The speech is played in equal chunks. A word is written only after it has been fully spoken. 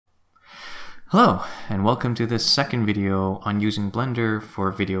Hello, and welcome to this second video on using Blender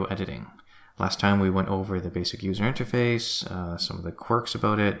for video editing. Last time we went over the basic user interface, some of the quirks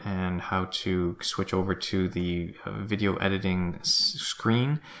about it, and how to switch over to the video editing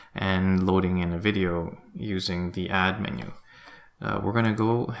screen and loading in a video using the add menu. We're going to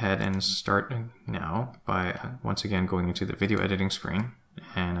go ahead and start now by once again going into the video editing screen,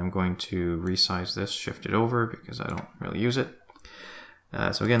 and I'm going to resize this, shift it over because I don't really use it.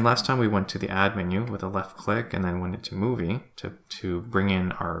 So again, last time we went to the add menu with a left click and then went into movie to bring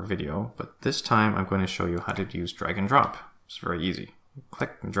in our video. But this time I'm going to show you how to use drag and drop. It's very easy.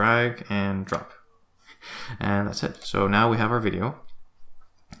 Click, drag, and drop. And that's it. So now we have our video.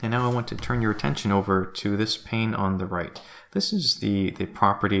 And now I want to turn your attention over to this pane on the right. This is the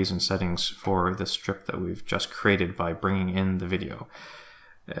properties and settings for the strip that we've just created by bringing in the video.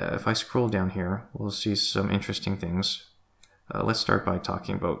 If I scroll down here, we'll see some interesting things. Let's start by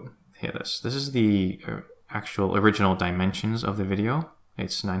talking about this. This is the actual original dimensions of the video.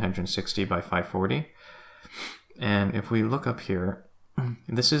 It's 960 by 540. And if we look up here,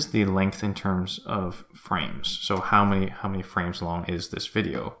 this is the length in terms of frames. So how many frames long is this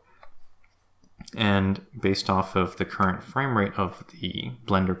video? And based off of the current frame rate of the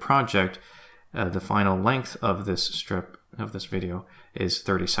Blender project, the final length of this strip of this video is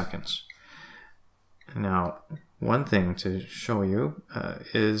 30 seconds. Now, one thing to show you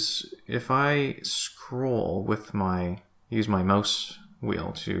is if I scroll with use my mouse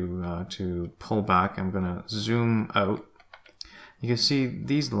wheel to pull back, I'm going to zoom out. You can see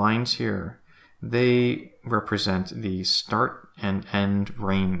these lines here, they represent the start and end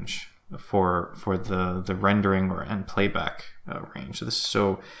range for the rendering and playback range.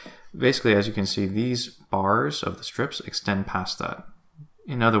 So basically, as you can see, these bars of the strips extend past that.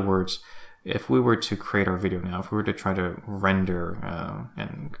 In other words, if we were to create our video now, if we were to try to render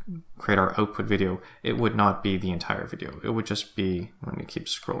and create our output video, it would not be the entire video. It would just be, let me keep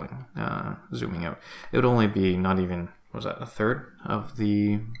scrolling, zooming out. It would only be not even, what was that, a third of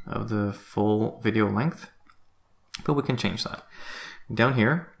the full video length? But we can change that. Down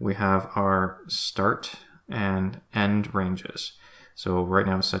here, we have our start and end ranges. So right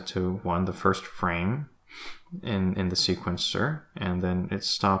now it's set to 1, the first frame in the sequencer, and then it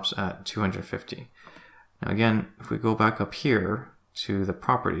stops at 250. Now again, if we go back up here to the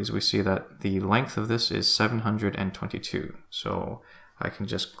properties, we see that the length of this is 722. So I can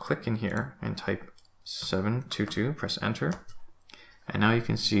just click in here and type 722, press enter, and now you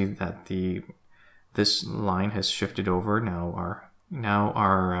can see that this line has shifted over. Now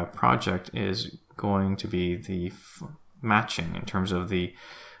our project is going to be the matching in terms of the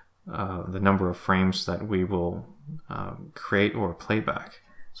number of frames that we will create or playback.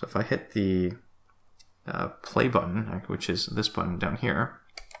 So if I hit the play button, which is this button down here,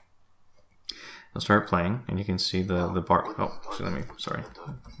 it'll start playing, and you can see the bar. Oh, so let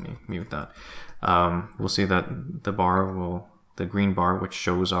me mute that. We'll see that the green bar, which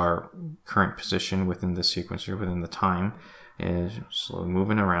shows our current position within the sequencer, within the time, is slowly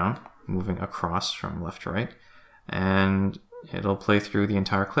moving around, moving across from left to right, and it'll play through the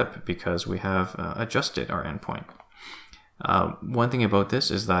entire clip because we have adjusted our endpoint. One thing about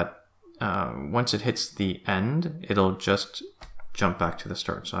this is that once it hits the end, it'll just jump back to the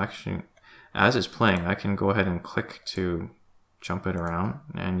start. So actually, as it's playing, I can go ahead and click to jump it around,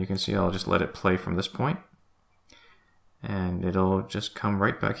 and you can see I'll just let it play from this point, and it'll just come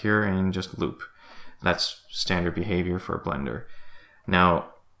right back here and just loop. That's standard behavior for Blender.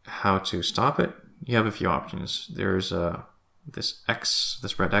 Now, how to stop it? You have a few options. There's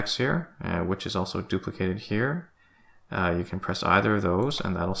this red X here, which is also duplicated here. You can press either of those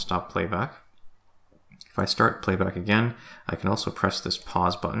and that'll stop playback. If I start playback again, I can also press this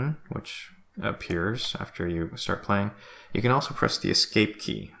pause button, which appears after you start playing. You can also press the escape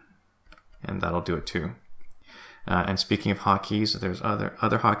key, and that'll do it too. And speaking of hotkeys, there's other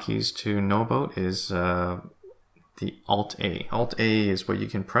hotkeys to know about is the Alt-A. Alt-A is what you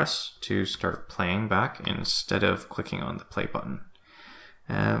can press to start playing back instead of clicking on the play button.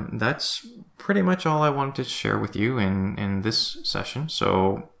 That's pretty much all I wanted to share with you in this session,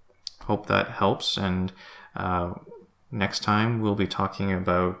 so hope that helps, and next time we'll be talking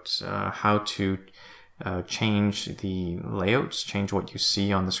about how to change the layouts, change what you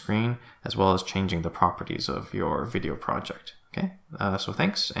see on the screen, as well as changing the properties of your video project. Okay, so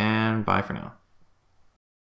thanks and bye for now.